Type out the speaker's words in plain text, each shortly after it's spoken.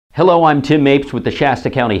Hello, I'm Tim Mapes with the Shasta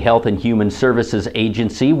County Health and Human Services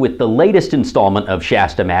Agency with the latest installment of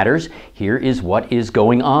Shasta Matters. Here is what is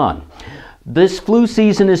going on. This flu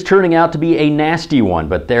season is turning out to be a nasty one,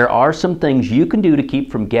 but there are some things you can do to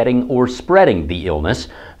keep from getting or spreading the illness.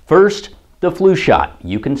 First, the flu shot.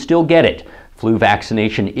 You can still get it. Flu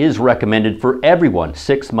vaccination is recommended for everyone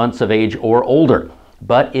 6 months of age or older.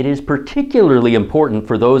 But it is particularly important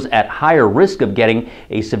for those at higher risk of getting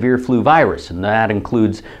a severe flu virus, and that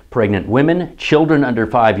includes pregnant women, children under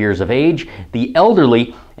 5 years of age, the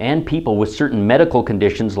elderly, and people with certain medical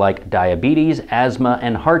conditions like diabetes, asthma,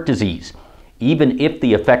 and heart disease. Even if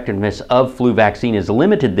the effectiveness of flu vaccine is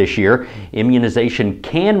limited this year, immunization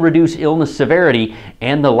can reduce illness severity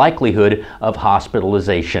and the likelihood of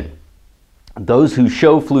hospitalization. Those who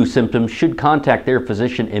show flu symptoms should contact their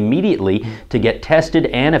physician immediately to get tested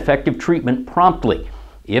and effective treatment promptly,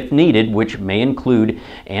 if needed, which may include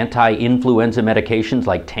anti-influenza medications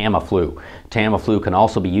like Tamiflu. Tamiflu can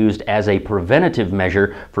also be used as a preventative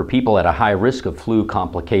measure for people at a high risk of flu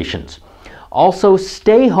complications. Also,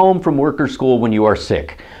 stay home from work or school when you are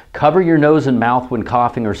sick. Cover your nose and mouth when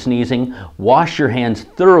coughing or sneezing. Wash your hands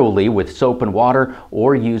thoroughly with soap and water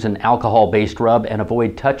or use an alcohol-based rub, and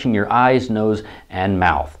avoid touching your eyes, nose, and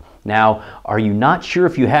mouth. Now, are you not sure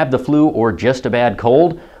if you have the flu or just a bad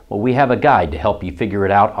cold? Well, we have a guide to help you figure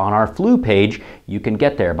it out on our flu page. You can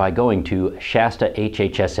get there by going to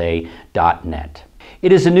shastahhsa.net.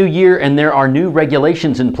 It is a new year and there are new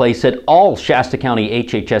regulations in place at all Shasta County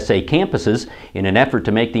HHSA campuses. In an effort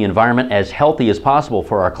to make the environment as healthy as possible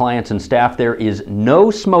for our clients and staff, there is no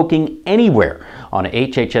smoking anywhere on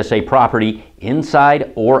HHSA property,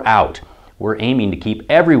 inside or out. We're aiming to keep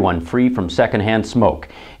everyone free from secondhand smoke.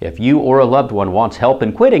 If you or a loved one wants help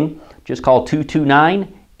in quitting, just call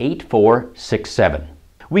 229-8467.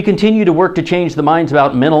 We continue to work to change the minds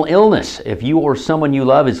about mental illness. If you or someone you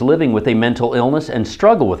love is living with a mental illness and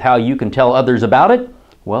struggle with how you can tell others about it,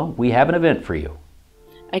 well, we have an event for you.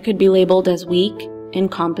 I could be labeled as weak,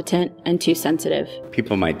 incompetent, and too sensitive.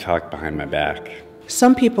 People might talk behind my back.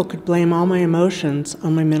 Some people could blame all my emotions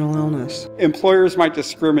on my mental illness. Employers might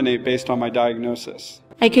discriminate based on my diagnosis.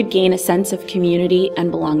 I could gain a sense of community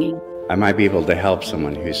and belonging. I might be able to help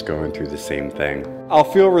someone who's going through the same thing. I'll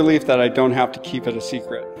feel relief that I don't have to keep it a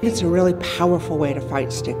secret. It's a really powerful way to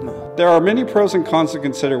fight stigma. There are many pros and cons to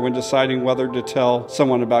consider when deciding whether to tell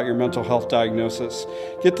someone about your mental health diagnosis.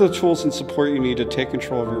 Get the tools and support you need to take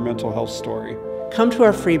control of your mental health story. Come to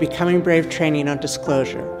our free Becoming Brave training on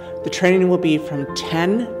disclosure. The training will be from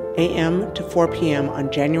 10 a.m. to 4 p.m.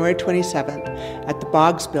 on January 27th at the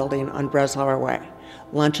Boggs Building on Breslauer Way.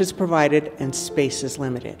 Lunch is provided and space is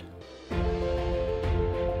limited.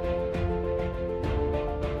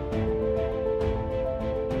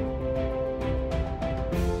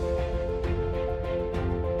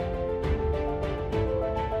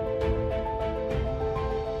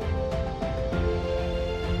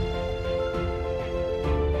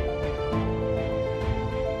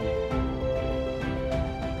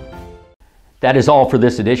 That is all for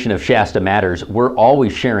this edition of Shasta Matters. We're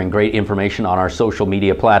always sharing great information on our social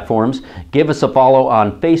media platforms. Give us a follow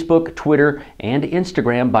on Facebook, Twitter, and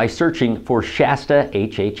Instagram by searching for Shasta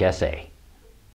HHSA.